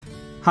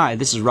Hi,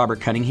 this is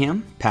Robert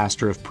Cunningham,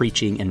 pastor of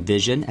Preaching and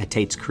Vision at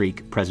Tates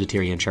Creek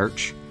Presbyterian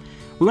Church.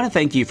 We want to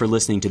thank you for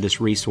listening to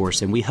this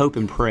resource, and we hope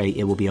and pray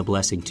it will be a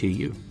blessing to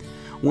you.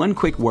 One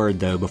quick word,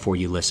 though, before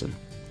you listen.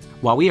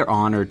 While we are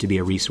honored to be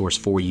a resource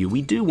for you,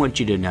 we do want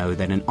you to know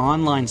that an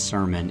online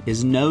sermon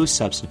is no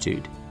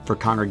substitute for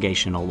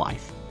congregational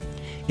life.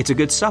 It's a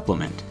good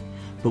supplement,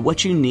 but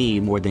what you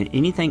need more than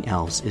anything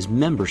else is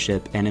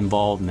membership and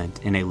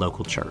involvement in a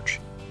local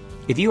church.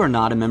 If you are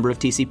not a member of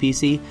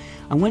TCPC,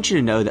 I want you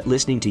to know that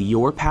listening to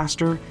your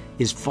pastor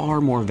is far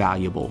more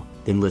valuable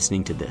than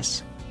listening to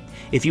this.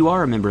 If you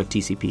are a member of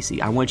TCPC,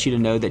 I want you to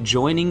know that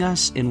joining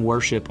us in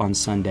worship on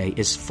Sunday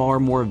is far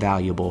more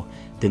valuable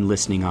than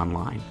listening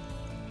online.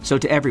 So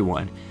to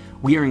everyone,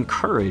 we are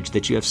encouraged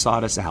that you have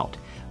sought us out,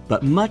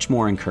 but much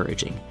more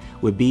encouraging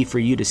would be for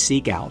you to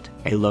seek out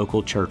a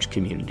local church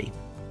community.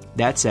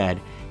 That said,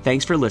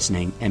 thanks for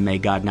listening, and may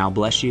God now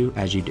bless you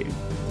as you do.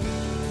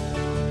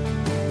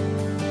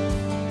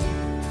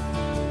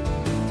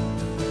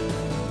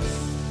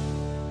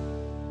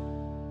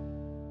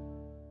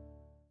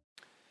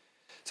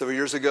 Several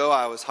years ago,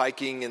 I was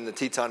hiking in the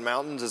Teton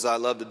Mountains, as I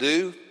love to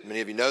do. Many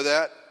of you know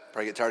that.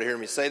 Probably get tired of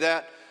hearing me say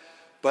that.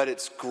 But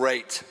it's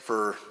great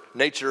for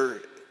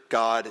nature,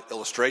 God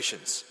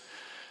illustrations.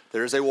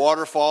 There's a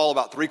waterfall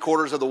about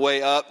 3/4 of the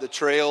way up the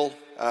trail.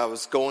 I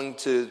was going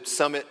to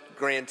summit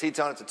Grand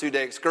Teton. It's a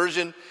 2-day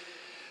excursion.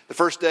 The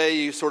first day,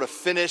 you sort of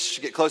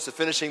get close to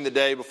finishing the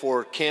day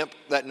before camp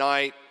that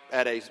night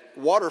at a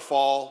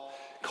waterfall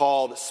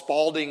called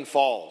Spalding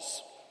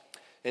Falls.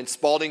 And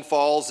Spalding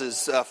Falls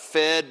is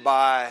fed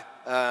by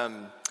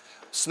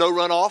snow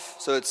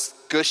runoff, so it's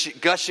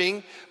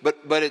gushing,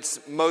 but its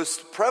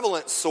most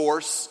prevalent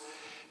source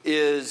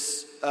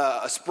is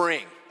a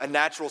spring, a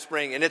natural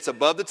spring, and it's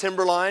above the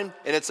timberline,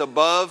 and it's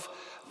above,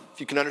 if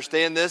you can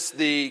understand this,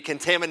 the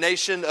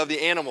contamination of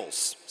the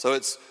animals. So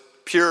it's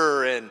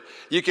pure, and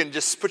you can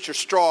just put your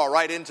straw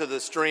right into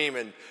the stream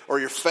or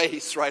your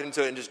face right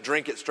into it and just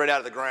drink it straight out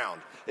of the ground.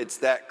 It's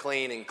that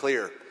clean and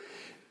clear.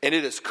 And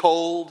it is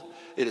cold.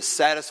 It is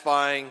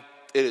satisfying.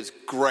 It is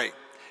great,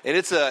 and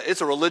it's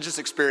a religious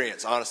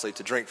experience, honestly,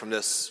 to drink from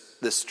this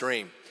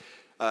stream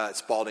at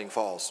Spalding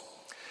Falls.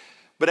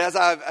 But as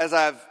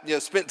I've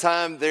spent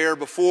time there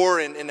before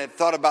and had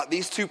thought about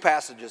these two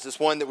passages,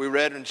 this one that we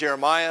read in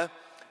Jeremiah,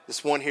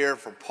 this one here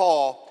from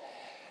Paul,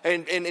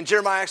 and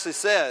Jeremiah actually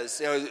says,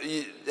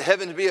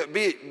 heaven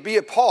be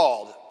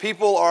appalled.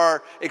 People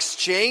are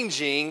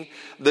exchanging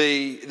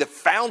the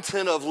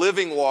fountain of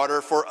living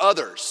water for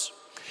others.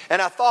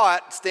 And I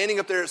thought,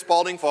 standing up there at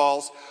Spalding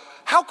Falls,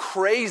 how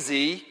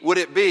crazy would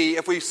it be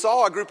if we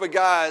saw a group of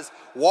guys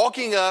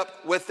walking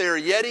up with their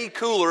Yeti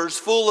coolers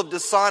full of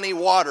Dasani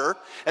water,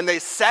 and they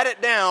sat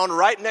it down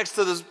right next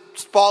to the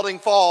Spalding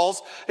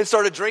Falls and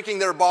started drinking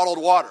their bottled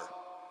water.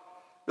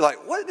 You're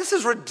like, what? This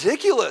is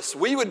ridiculous.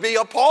 We would be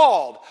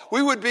appalled.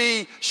 We would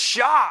be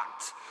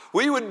shocked.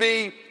 We would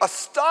be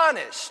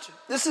astonished.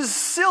 This is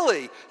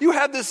silly. You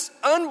have this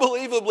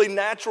unbelievably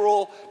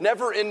natural,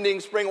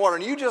 never-ending spring water,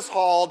 and you just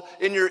hauled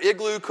in your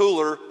igloo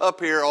cooler up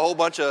here a whole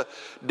bunch of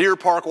Deer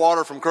Park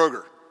water from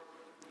Kroger.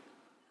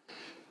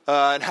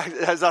 And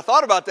as I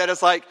thought about that,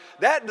 it's like,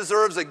 that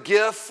deserves a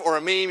GIF or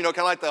a meme, kind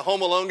of like the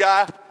Home Alone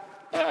guy.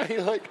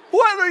 You're like,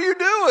 what are you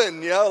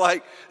doing?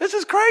 This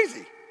is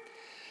crazy.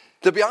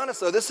 To be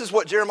honest, though, this is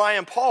what Jeremiah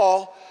and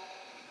Paul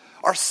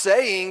are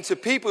saying to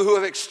people who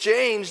have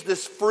exchanged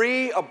this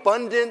free,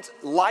 abundant,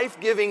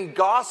 life-giving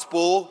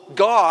gospel,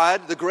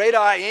 God, the great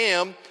I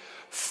am,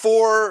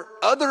 for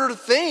other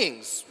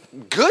things,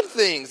 good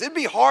things. It'd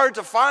be hard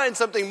to find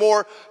something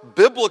more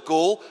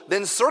biblical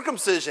than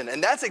circumcision.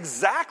 And that's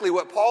exactly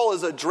what Paul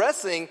is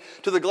addressing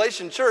to the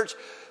Galatian church.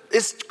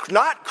 It's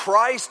not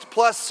Christ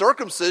plus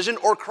circumcision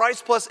or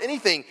Christ plus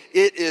anything.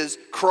 It is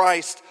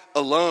Christ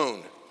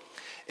alone.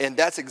 And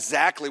that's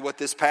exactly what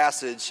this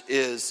passage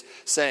is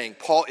saying.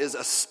 Paul is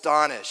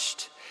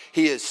astonished.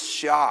 He is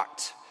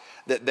shocked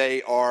that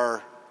they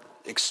are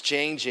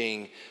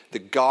exchanging the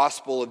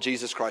gospel of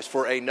Jesus Christ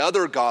for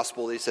another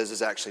gospel he says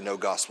is actually no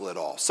gospel at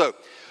all. So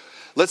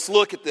let's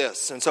look at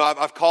this. And so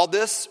I've called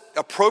this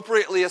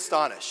appropriately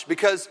astonished,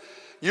 because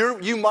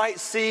you might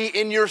see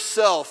in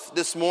yourself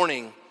this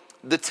morning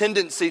the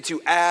tendency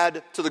to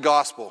add to the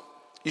gospel.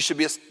 You should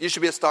be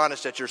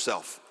astonished at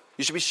yourself.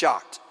 You should be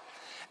shocked.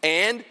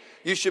 And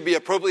you should be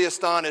appropriately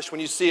astonished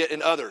when you see it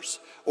in others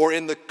or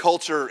in the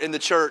culture, in the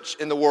church,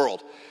 in the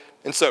world.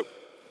 And so,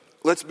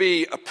 let's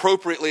be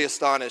appropriately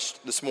astonished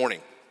this morning.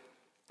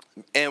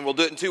 And we'll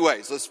do it in two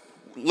ways. Let's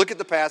look at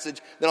the passage,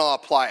 then I'll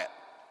apply it.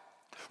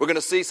 We're going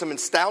to see some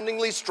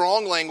astoundingly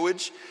strong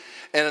language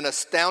and an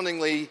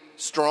astoundingly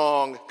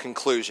strong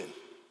conclusion.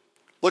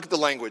 Look at the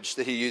language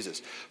that he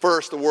uses.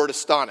 First, the word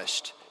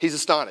astonished. He's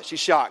astonished. He's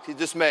shocked. He's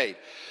dismayed.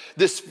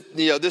 This,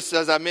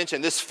 as I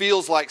mentioned, this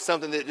feels like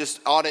something that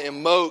just ought to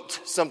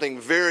emote something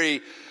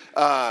very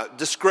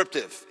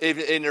descriptive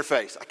in your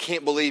face. I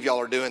can't believe y'all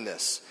are doing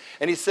this.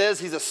 And he says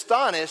he's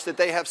astonished that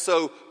they have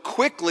so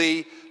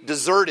quickly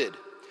deserted.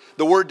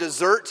 The word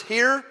desert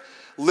here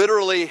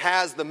literally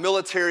has the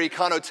military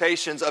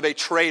connotations of a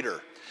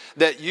traitor.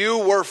 that you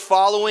were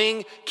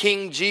following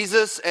King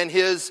Jesus and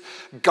his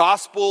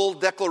gospel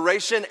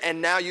declaration,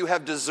 and now you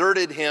have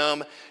deserted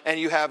him and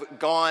you have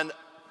gone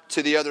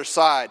to the other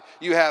side.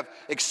 You have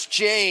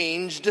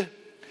exchanged,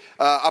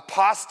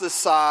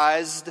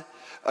 apostatized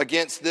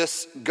against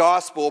this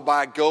gospel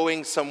by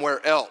going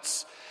somewhere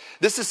else.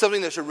 This is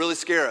something that should really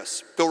scare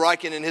us. Phil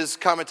Ryken in his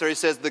commentary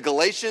says, the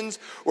Galatians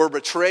were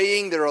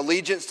betraying their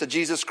allegiance to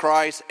Jesus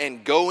Christ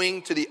and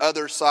going to the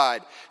other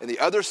side. And the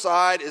other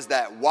side is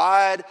that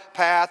wide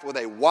path with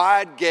a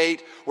wide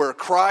gate where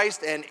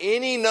Christ and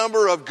any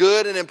number of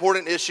good and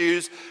important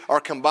issues are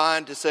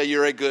combined to say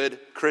you're a good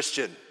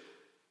Christian.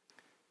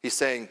 He's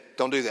saying,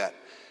 don't do that.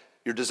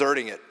 You're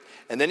deserting it.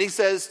 And then he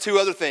says two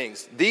other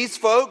things. These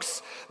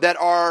folks that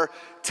are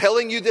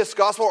telling you this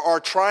gospel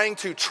are trying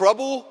to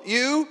trouble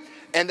you,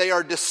 and they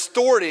are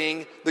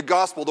distorting the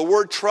gospel. The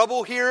word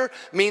trouble here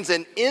means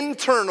an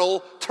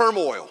internal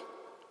turmoil.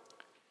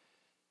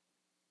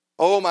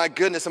 Oh my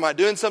goodness, am I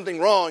doing something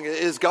wrong?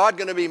 Is God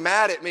going to be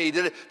mad at me?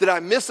 Did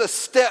I miss a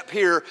step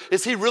here?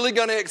 Is he really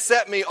going to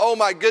accept me? Oh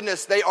my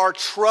goodness, they are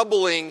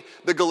troubling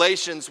the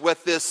Galatians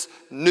with this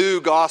new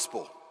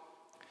gospel.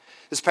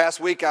 This past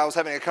week, I was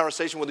having a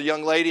conversation with a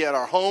young lady at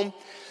our home,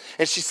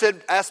 and she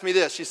asked me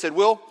this. She said,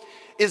 Will,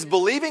 is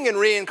believing in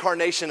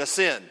reincarnation a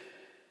sin?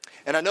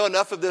 And I know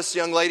enough of this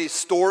young lady's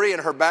story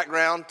and her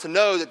background to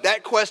know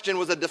that question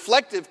was a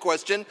deflective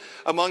question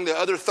among the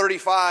other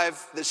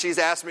 35 that she's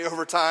asked me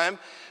over time,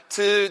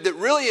 that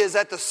really is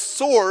at the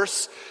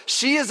source.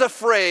 She is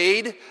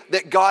afraid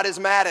that God is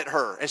mad at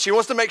her, and she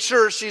wants to make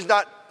sure she's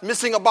not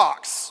missing a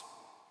box.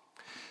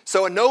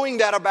 So in knowing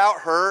that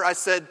about her, I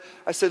said,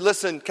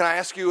 listen, can I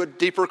ask you a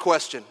deeper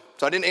question?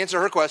 So I didn't answer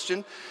her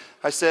question.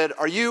 I said,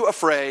 are you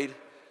afraid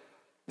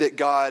that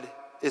God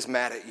is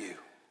mad at you?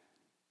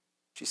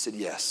 She said,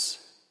 yes.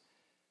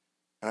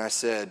 And I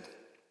said,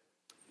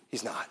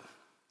 he's not.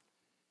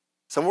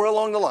 Somewhere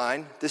along the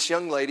line, this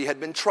young lady had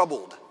been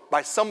troubled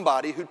by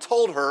somebody who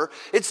told her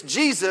it's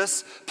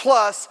Jesus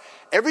plus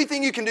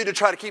everything you can do to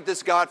try to keep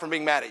this God from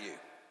being mad at you.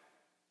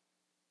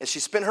 And she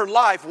spent her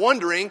life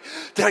wondering,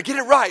 did I get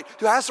it right?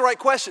 Do I ask the right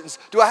questions?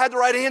 Do I have the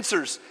right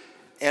answers?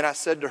 And I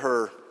said to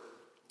her,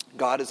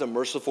 God is a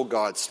merciful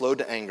God, slow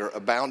to anger,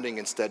 abounding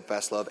in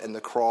steadfast love, and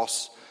the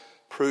cross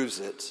proves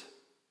it.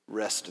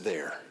 Rest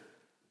there.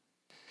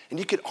 And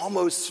you could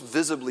almost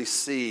visibly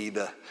see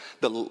the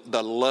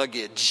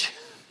luggage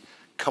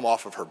come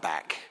off of her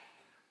back.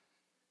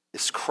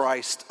 It's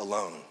Christ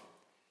alone.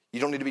 You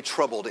don't need to be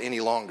troubled any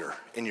longer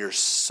in your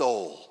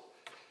soul.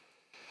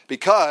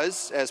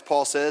 Because, as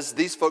Paul says,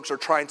 these folks are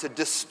trying to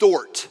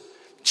distort,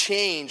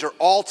 change, or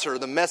alter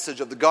the message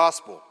of the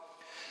gospel.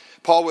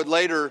 Paul would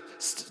later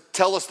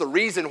tell us the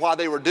reason why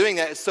they were doing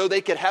that is so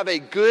they could have a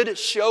good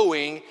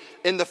showing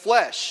in the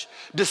flesh.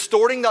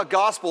 Distorting the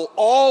gospel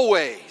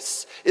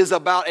always is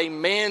about a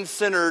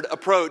man-centered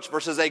approach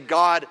versus a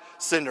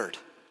God-centered.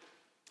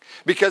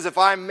 Because if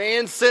I'm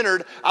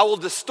man-centered, I will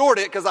distort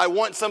it because I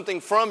want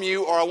something from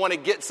you or I want to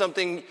get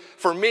something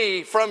for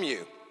me from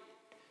you.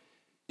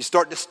 You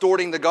start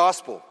distorting the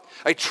gospel.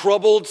 A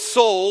troubled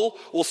soul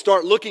will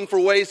start looking for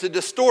ways to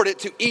distort it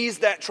to ease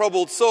that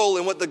troubled soul.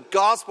 And what the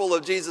gospel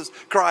of Jesus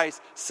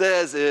Christ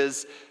says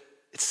is,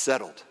 it's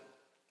settled.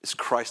 It's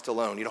Christ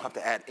alone. You don't have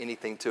to add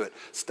anything to it.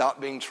 Stop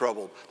being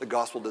troubled. The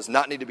gospel does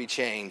not need to be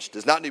changed,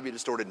 does not need to be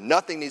distorted.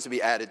 Nothing needs to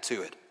be added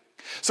to it.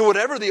 So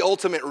whatever the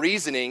ultimate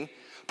reasoning,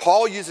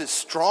 Paul uses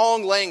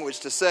strong language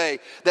to say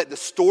that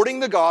distorting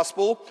the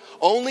gospel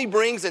only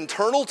brings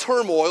internal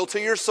turmoil to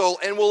your soul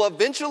and will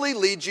eventually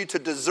lead you to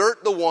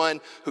desert the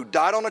one who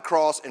died on a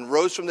cross and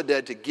rose from the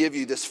dead to give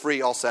you this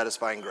free,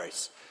 all-satisfying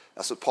grace.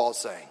 That's what Paul's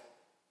saying.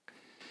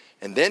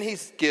 And then he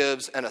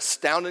gives an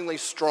astoundingly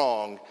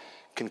strong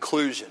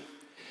conclusion.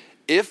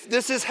 If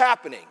this is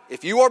happening,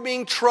 if you are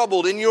being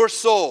troubled in your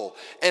soul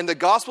and the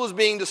gospel is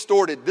being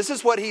distorted, this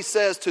is what he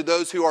says to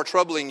those who are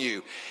troubling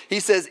you. He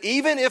says,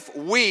 even if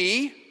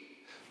we,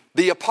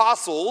 the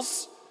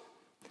apostles,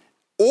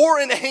 or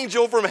an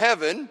angel from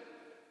heaven,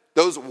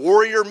 those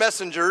warrior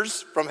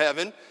messengers from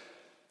heaven,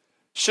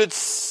 should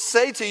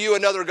say to you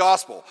another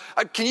gospel.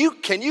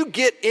 Can you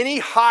get any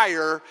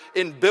higher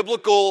in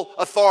biblical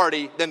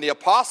authority than the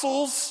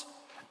apostles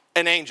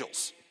and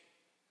angels?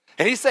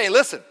 And he's saying,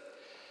 listen,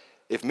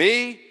 if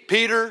me,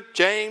 Peter,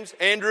 James,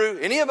 Andrew,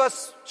 any of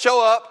us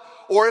show up,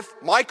 or if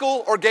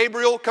Michael or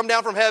Gabriel come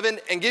down from heaven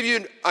and give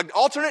you an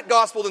alternate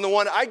gospel than the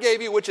one I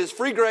gave you, which is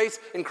free grace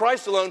in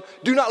Christ alone,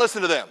 do not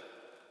listen to them.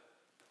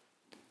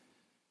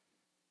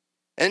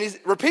 And he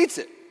repeats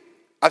it.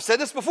 I've said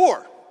this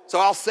before, so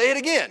I'll say it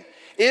again.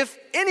 If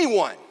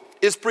anyone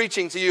is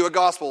preaching to you a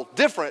gospel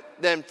different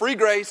than free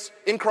grace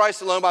in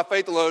Christ alone by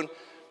faith alone,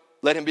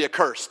 let him be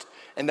accursed.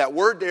 And that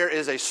word there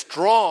is a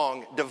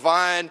strong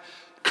divine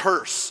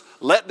curse.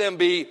 Let them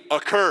be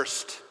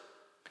accursed.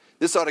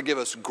 This ought to give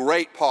us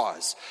great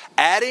pause.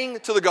 Adding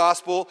to the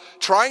gospel,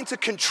 trying to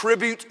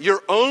contribute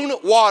your own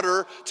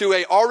water to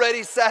an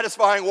already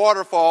satisfying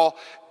waterfall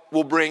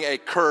will bring a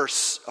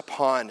curse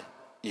upon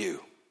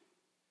you.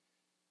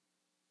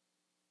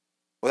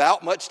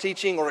 Without much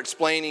teaching or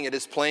explaining, it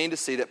is plain to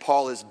see that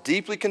Paul is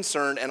deeply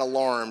concerned and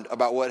alarmed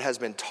about what has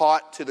been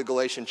taught to the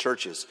Galatian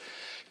churches.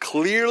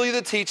 Clearly,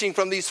 the teaching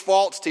from these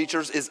false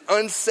teachers is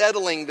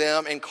unsettling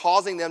them and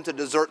causing them to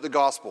desert the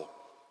gospel.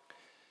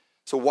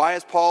 So why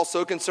is Paul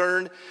so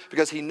concerned?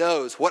 Because he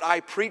knows what I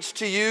preached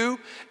to you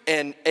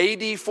in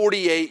AD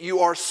 48, you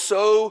are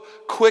so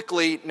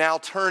quickly now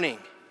turning.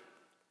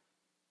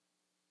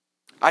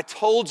 I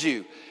told you,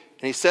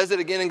 and he says it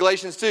again in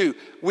Galatians 2,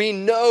 we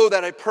know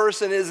that a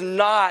person is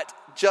not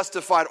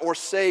justified or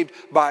saved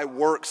by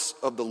works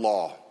of the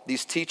law.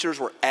 These teachers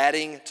were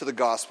adding to the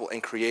gospel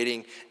and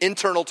creating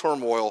internal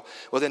turmoil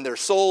within their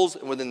souls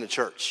and within the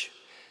church.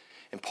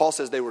 And Paul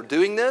says they were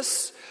doing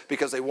this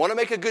because they want to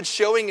make a good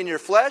showing in your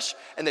flesh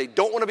and they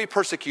don't want to be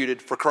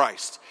persecuted for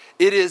Christ.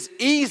 It is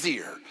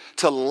easier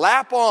to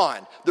lap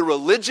on the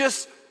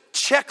religious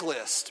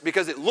checklist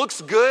because it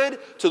looks good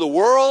to the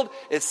world.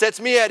 It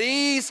sets me at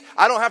ease.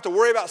 I don't have to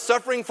worry about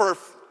suffering for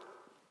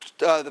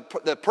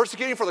the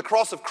persecuting for the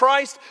cross of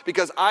Christ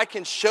because I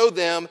can show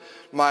them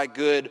my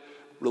good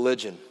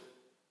religion.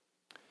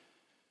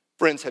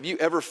 Friends, have you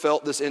ever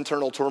felt this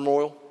internal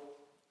turmoil?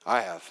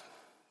 I have.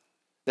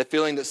 That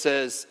feeling that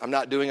says, I'm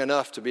not doing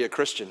enough to be a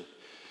Christian.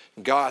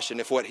 Gosh, and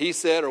if what he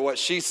said or what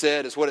she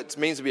said is what it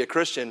means to be a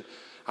Christian,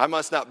 I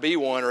must not be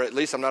one, or at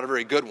least I'm not a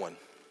very good one.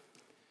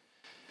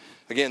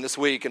 Again, this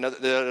week, the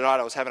other night,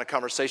 I was having a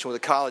conversation with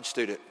a college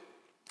student.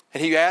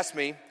 And he asked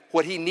me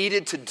what he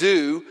needed to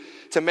do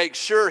to make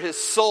sure his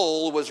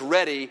soul was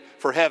ready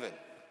for heaven.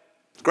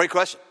 Great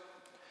question.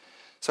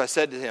 So I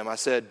said to him,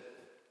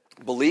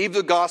 believe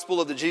the gospel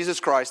of the Jesus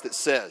Christ that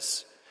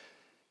says,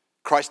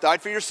 Christ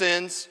died for your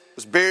sins,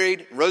 was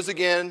buried, rose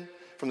again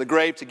from the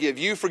grave to give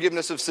you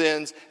forgiveness of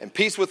sins and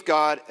peace with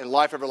God and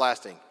life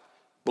everlasting.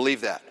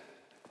 Believe that.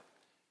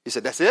 He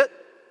said, that's it?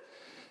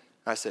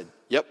 I said,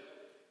 yep.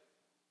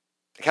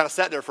 I kind of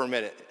sat there for a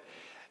minute.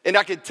 And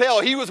I could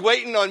tell he was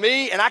waiting on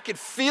me, and I could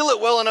feel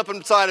it welling up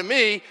inside of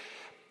me,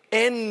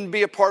 and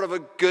be a part of a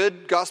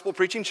good gospel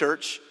preaching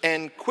church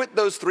and quit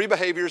those 3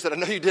 behaviors that I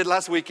know you did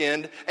last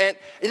weekend. And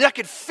I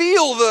could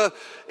feel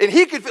and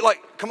he could feel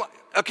like, come on,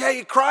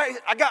 okay, cry.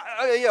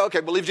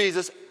 Okay, believe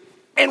Jesus.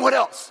 And what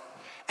else?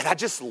 And I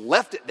just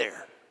left it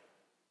there.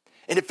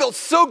 And it felt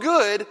so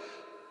good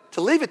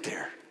to leave it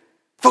there.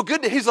 It felt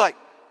good he's like,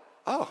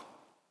 oh.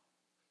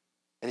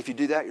 And if you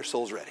do that, your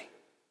soul's ready.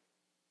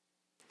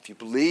 If you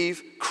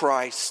believe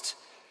Christ,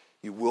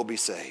 you will be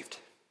saved.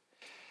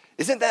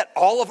 Isn't that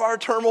all of our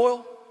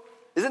turmoil?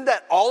 Isn't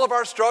that all of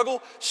our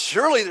struggle?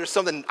 Surely there's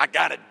something I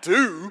got to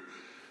do.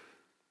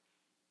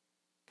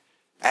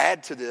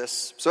 Add to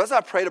this. So as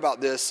I prayed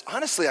about this,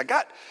 honestly,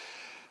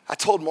 I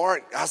told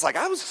Mark,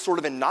 I was sort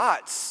of in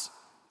knots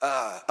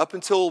up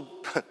until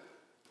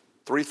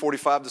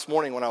 3:45 this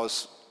morning when I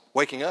was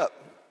waking up.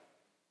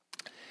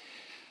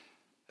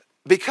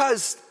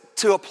 Because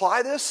to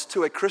apply this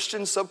to a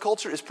Christian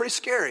subculture is pretty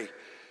scary,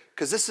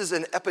 because this is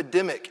an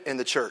epidemic in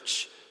the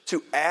church,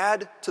 to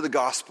add to the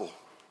gospel.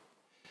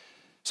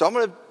 So I'm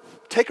going to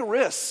take a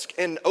risk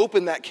and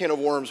open that can of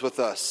worms with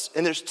us.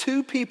 And there's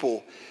two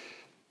people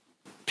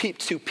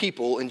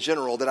in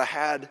general that I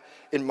had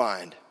in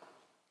mind.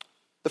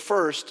 The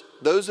first,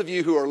 those of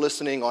you who are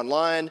listening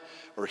online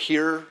or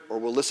here or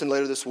will listen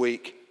later this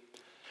week,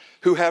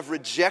 who have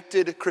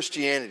rejected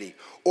Christianity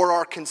or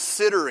are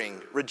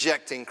considering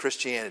rejecting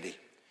Christianity.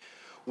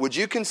 Would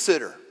you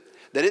consider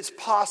that it's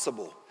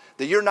possible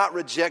that you're not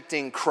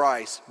rejecting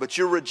Christ, but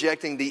you're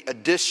rejecting the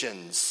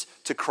additions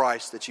to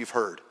Christ that you've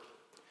heard?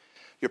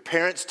 Your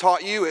parents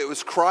taught you it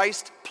was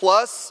Christ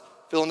plus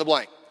fill in the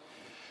blank.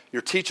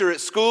 Your teacher at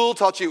school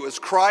taught you it was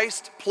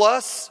Christ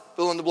plus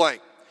fill in the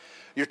blank.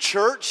 Your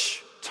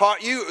church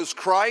taught you it was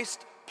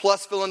Christ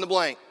plus fill in the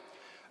blank.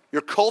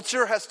 Your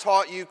culture has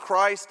taught you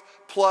Christ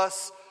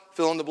plus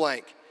fill in the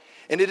blank.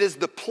 And it is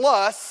the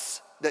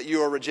plus that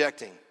you are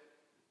rejecting.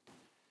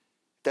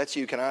 If that's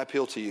you, can I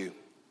appeal to you?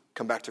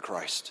 Come back to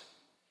Christ.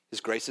 His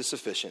grace is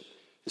sufficient.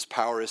 His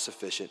power is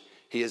sufficient.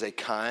 He is a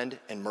kind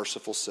and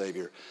merciful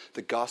Savior.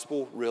 The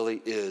gospel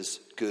really is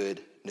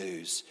good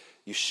news.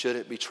 You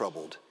shouldn't be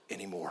troubled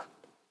anymore.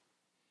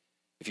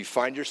 If you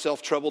find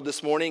yourself troubled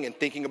this morning and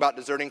thinking about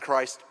deserting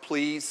Christ,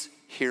 please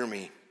hear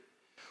me.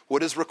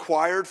 What is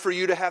required for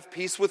you to have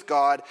peace with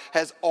God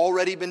has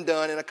already been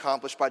done and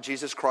accomplished by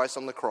Jesus Christ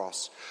on the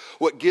cross.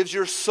 What gives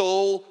your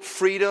soul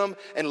freedom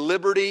and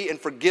liberty and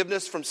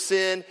forgiveness from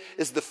sin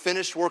is the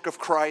finished work of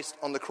Christ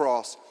on the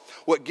cross.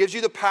 What gives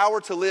you the power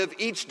to live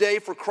each day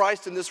for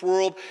Christ in this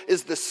world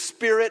is the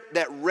Spirit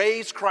that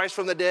raised Christ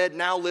from the dead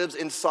now lives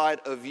inside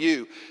of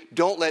you.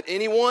 Don't let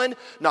anyone,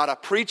 not a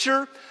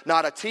preacher,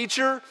 not a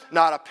teacher,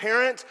 not a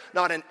parent,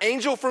 not an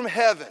angel from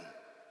heaven,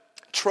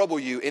 trouble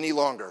you any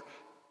longer.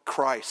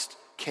 Christ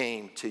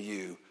came to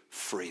you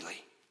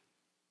freely.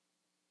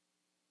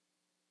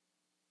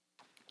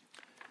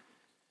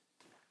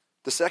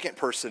 The second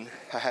person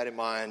I had in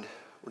mind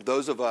were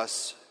those of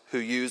us who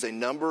use a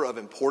number of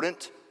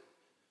important,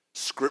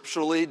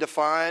 scripturally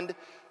defined,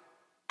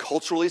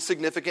 culturally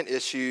significant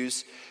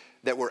issues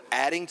that we're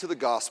adding to the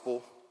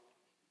gospel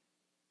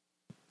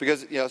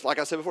Because, like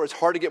I said before, it's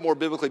hard to get more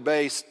biblically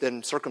based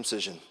than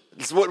circumcision.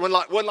 It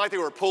wasn't like they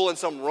were pulling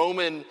some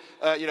Roman,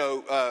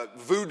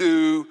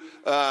 voodoo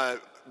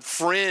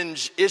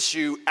fringe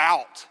issue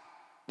out.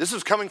 This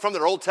was coming from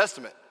their Old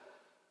Testament.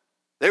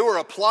 They were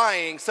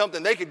applying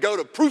something they could go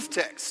to proof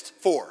text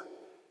for.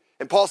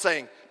 And Paul's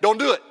saying, don't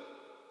do it.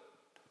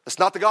 That's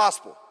not the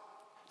gospel.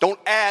 Don't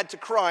add to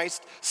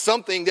Christ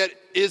something that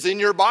is in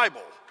your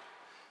Bible.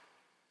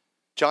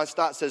 John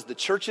Stott says the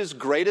church's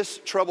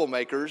greatest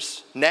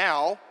troublemakers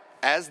now,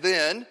 as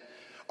then,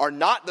 are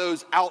not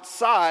those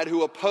outside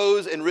who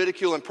oppose and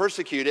ridicule and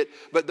persecute it,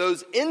 but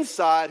those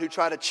inside who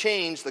try to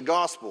change the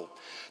gospel.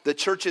 The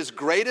church's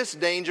greatest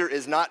danger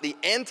is not the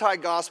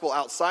anti-gospel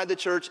outside the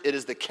church, it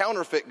is the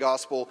counterfeit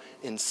gospel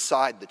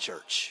inside the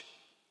church.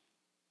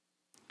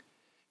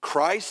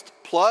 Christ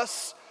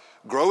plus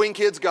growing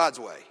kids God's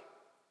way.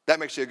 That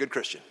makes you a good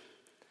Christian.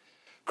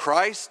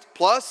 Christ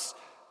plus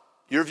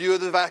your view of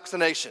the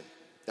vaccination.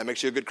 That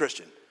makes you a good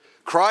Christian.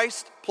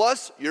 Christ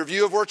plus your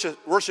view of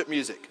worship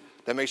music.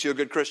 That makes you a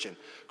good Christian.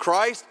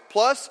 Christ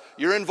plus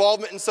your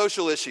involvement in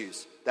social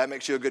issues. That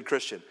makes you a good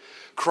Christian.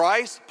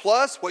 Christ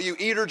plus what you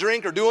eat or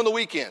drink or do on the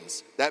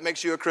weekends. That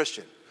makes you a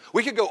Christian.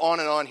 We could go on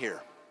and on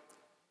here.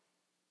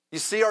 You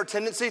see our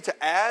tendency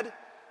to add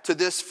to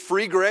this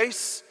free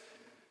grace?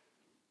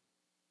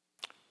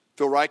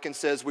 Phil Ryken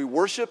says, we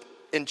worship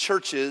in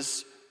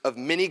churches of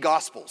many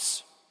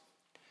gospels.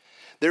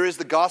 There is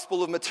the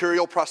gospel of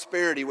material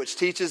prosperity, which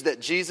teaches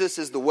that Jesus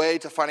is the way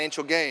to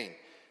financial gain.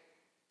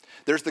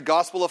 There's the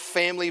gospel of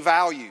family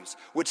values,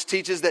 which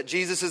teaches that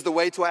Jesus is the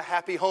way to a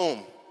happy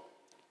home.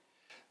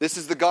 There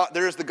is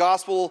the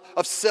gospel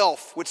of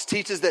self, which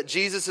teaches that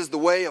Jesus is the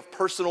way of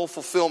personal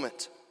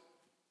fulfillment.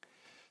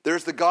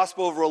 There's the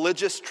gospel of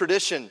religious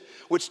tradition,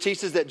 which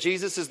teaches that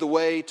Jesus is the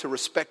way to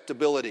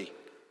respectability.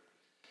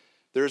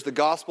 There's the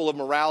gospel of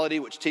morality,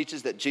 which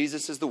teaches that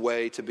Jesus is the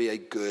way to be a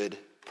good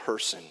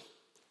person.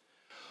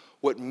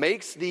 What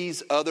makes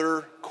these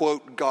other,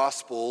 quote,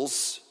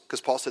 gospels,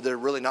 because Paul said they're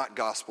really not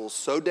gospels,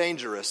 so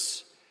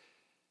dangerous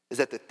is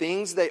that the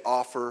things they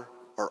offer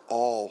are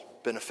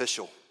all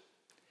beneficial.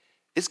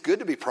 It's good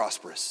to be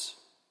prosperous,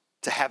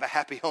 to have a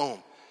happy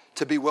home,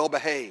 to be well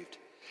behaved.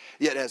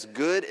 Yet as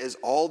good as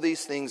all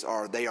these things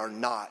are, they are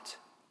not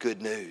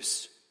good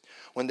news.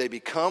 When they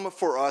become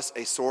for us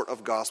a sort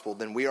of gospel,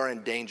 then we are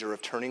in danger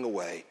of turning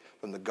away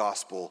from the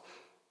gospel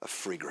of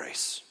free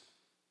grace.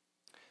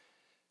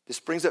 This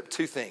brings up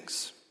two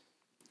things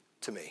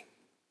to me.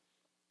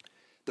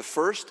 The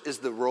first is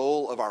the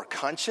role of our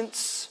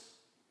conscience,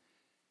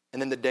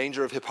 and then the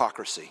danger of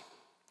hypocrisy.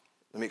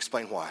 Let me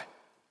explain why.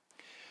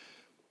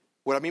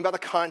 What I mean by the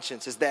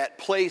conscience is that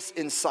place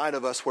inside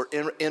of us where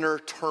inner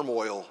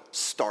turmoil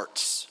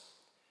starts.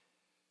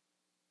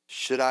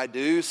 Should I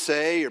do,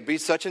 say, or be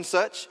such and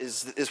such?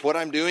 Is what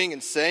I'm doing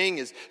and saying,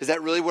 is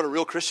that really what a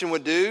real Christian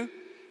would do?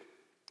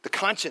 The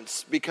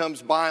conscience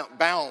becomes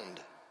bound.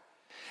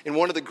 In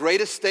one of the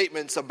greatest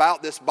statements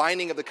about this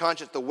binding of the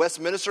conscience, the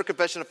Westminster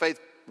Confession of Faith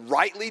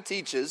rightly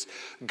teaches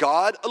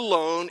God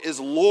alone is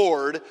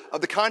Lord of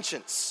the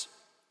conscience.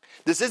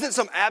 This isn't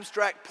some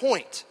abstract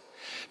point,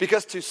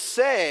 because to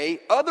say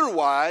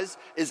otherwise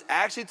is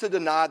actually to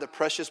deny the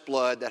precious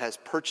blood that has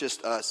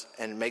purchased us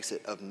and makes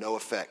it of no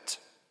effect,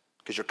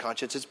 because your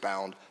conscience is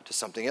bound to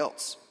something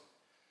else.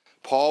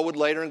 Paul would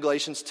later in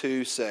Galatians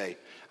 2 say,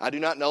 I do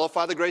not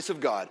nullify the grace of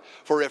God,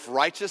 for if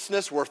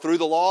righteousness were through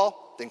the law,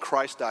 then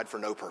Christ died for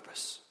no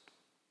purpose.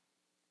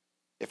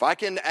 If I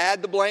can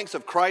add the blanks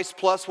of Christ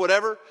plus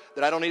whatever,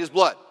 then I don't need his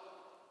blood.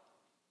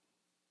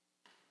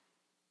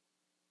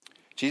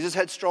 Jesus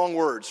had strong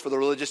words for the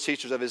religious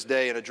teachers of his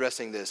day in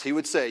addressing this. He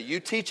would say, you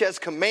teach as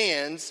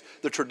commands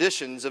the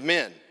traditions of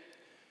men.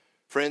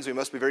 Friends, we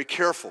must be very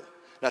careful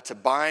not to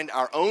bind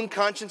our own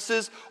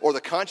consciences or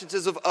the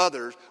consciences of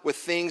others with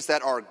things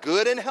that are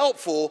good and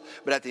helpful,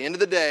 but at the end of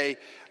the day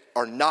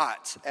are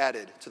not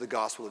added to the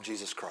gospel of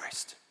Jesus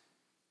Christ.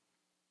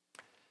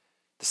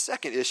 The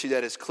second issue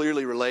that is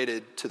clearly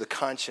related to the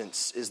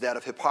conscience is that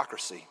of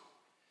hypocrisy.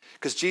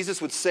 Because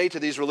Jesus would say to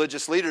these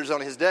religious leaders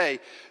on his day,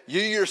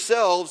 you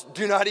yourselves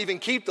do not even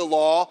keep the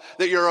law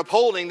that you're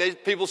upholding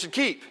that people should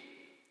keep.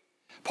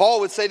 Paul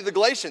would say to the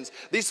Galatians,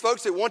 these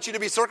folks that want you to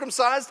be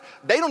circumcised,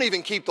 they don't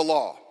even keep the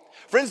law.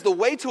 Friends, the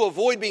way to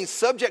avoid being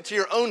subject to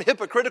your own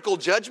hypocritical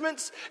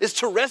judgments is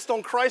to rest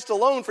on Christ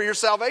alone for your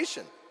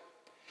salvation.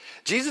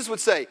 Jesus would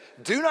say,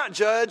 do not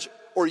judge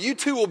or you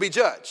too will be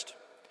judged.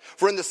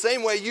 For in the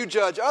same way you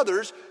judge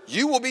others,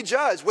 you will be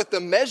judged. With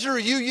the measure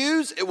you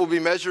use, it will be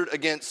measured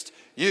against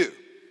you.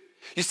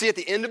 You see, at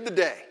the end of the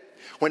day,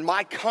 when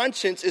my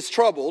conscience is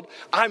troubled,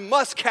 I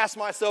must cast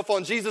myself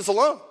on Jesus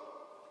alone.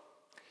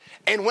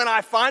 And when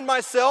I find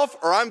myself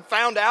or I'm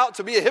found out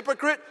to be a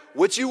hypocrite,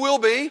 which you will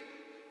be,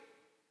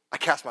 I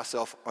cast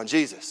myself on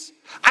Jesus.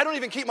 I don't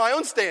even keep my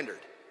own standard.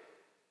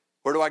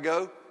 Where do I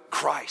go?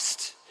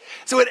 Christ.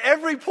 So at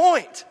every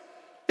point,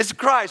 it's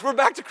Christ. We're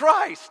back to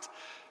Christ.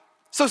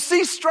 So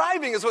cease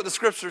striving is what the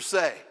scriptures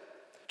say.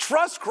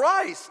 Trust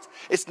Christ.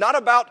 It's not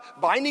about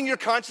binding your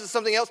conscience to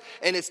something else,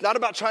 and it's not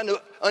about trying to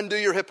undo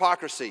your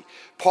hypocrisy.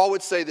 Paul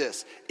would say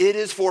this, it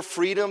is for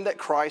freedom that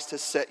Christ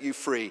has set you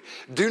free.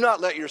 Do not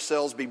let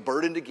yourselves be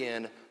burdened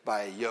again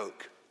by a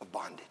yoke of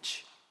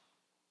bondage.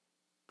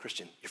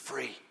 Christian, you're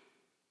free.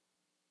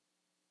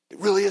 It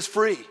really is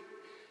free.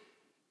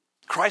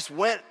 Christ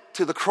went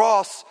to the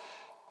cross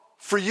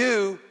for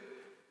you.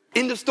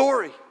 End of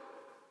story.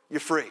 You're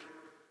free.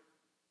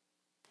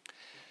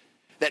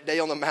 That day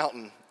on the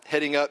mountain,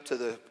 heading up to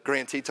the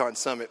Grand Teton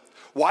Summit,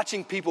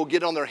 watching people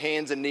get on their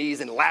hands and knees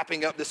and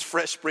lapping up this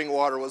fresh spring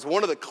water was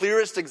one of the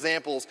clearest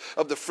examples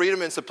of the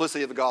freedom and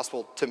simplicity of the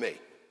gospel to me.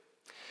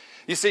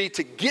 You see,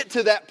 to get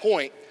to that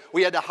point,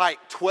 we had to hike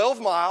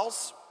 12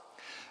 miles,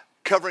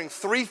 covering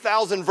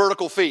 3,000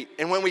 vertical feet.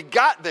 And when we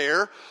got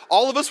there,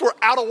 all of us were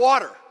out of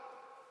water,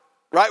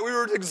 right? We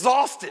were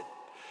exhausted.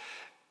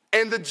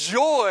 And the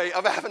joy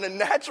of having a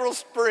natural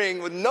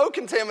spring with no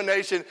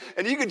contamination,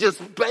 and you could just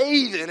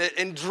bathe in it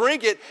and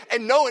drink it,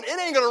 and knowing it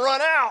ain't going to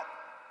run out.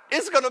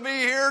 It's going to be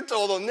here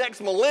till the next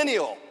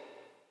millennial,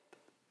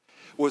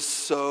 was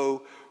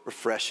so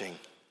refreshing.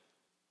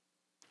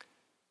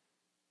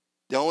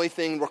 The only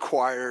thing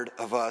required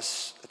of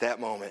us at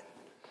that moment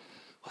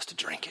was to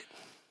drink it.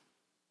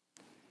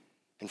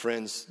 And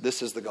friends,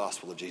 this is the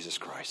gospel of Jesus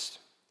Christ.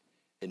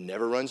 It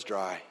never runs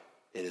dry.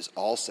 It is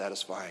all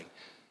satisfying.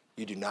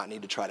 You do not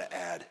need to try to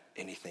add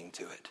anything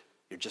to it.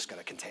 You're just going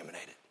to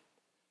contaminate it.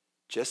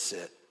 Just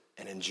sit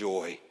and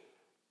enjoy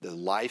the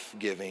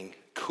life-giving,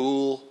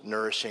 cool,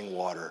 nourishing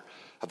water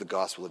of the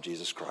gospel of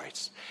Jesus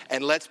Christ.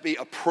 And let's be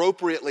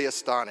appropriately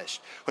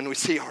astonished when we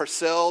see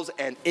ourselves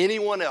and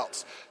anyone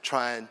else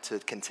trying to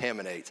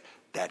contaminate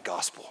that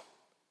gospel.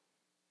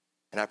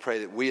 And I pray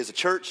that we as a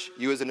church,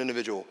 you as an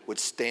individual, would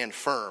stand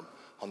firm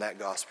on that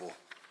gospel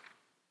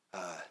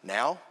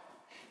now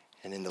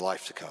and in the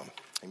life to come.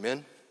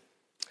 Amen.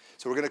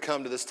 So we're going to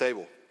come to this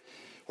table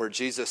where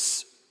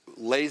Jesus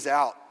lays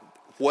out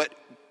what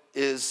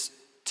is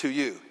to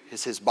you,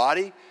 is his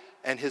body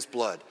and his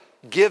blood,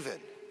 given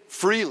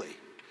freely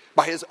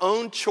by his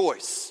own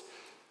choice,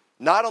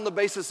 not on the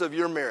basis of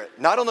your merit,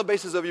 not on the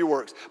basis of your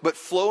works, but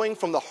flowing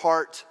from the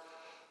heart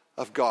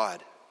of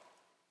God,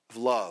 of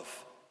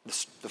love,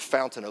 the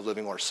fountain of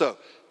living water. So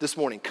this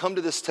morning, come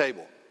to this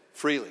table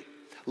freely,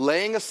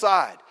 laying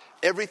aside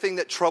everything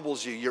that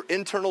troubles you, your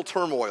internal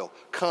turmoil.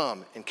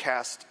 Come and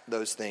cast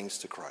those things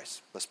to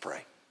Christ. Let's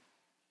pray.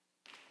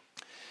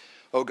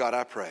 Oh God,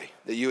 I pray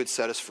that you would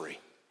set us free.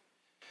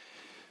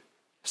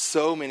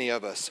 So many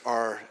of us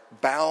are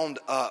bound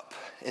up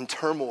in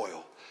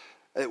turmoil,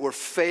 that we're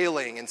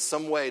failing in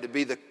some way to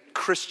be the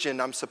Christian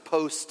I'm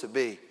supposed to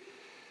be.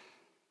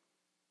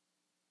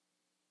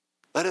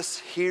 Let us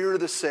hear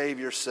the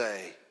Savior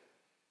say,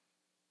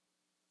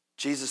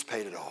 Jesus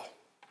paid it all.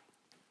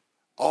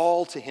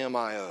 All to him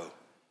I owe.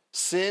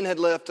 Sin had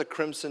left a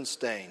crimson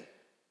stain.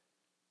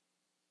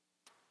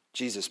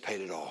 Jesus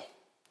paid it all.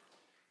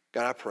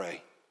 God, I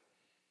pray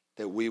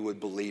that we would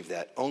believe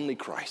that. Only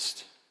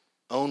Christ.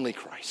 Only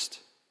Christ.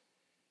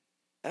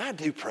 And I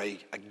do pray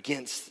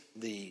against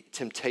the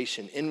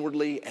temptation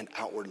inwardly and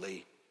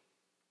outwardly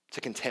to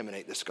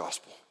contaminate this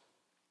gospel.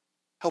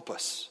 Help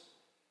us.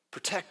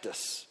 Protect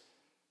us.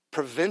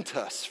 Prevent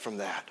us from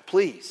that,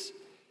 please.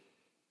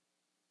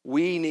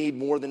 We need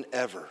more than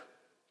ever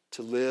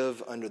to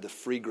live under the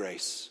free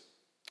grace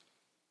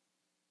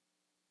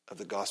of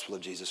the gospel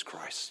of Jesus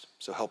Christ.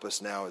 So help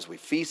us now as we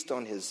feast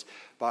on his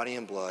body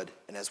and blood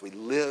and as we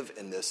live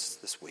in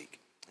this week.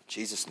 In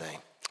Jesus' name,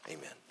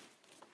 amen.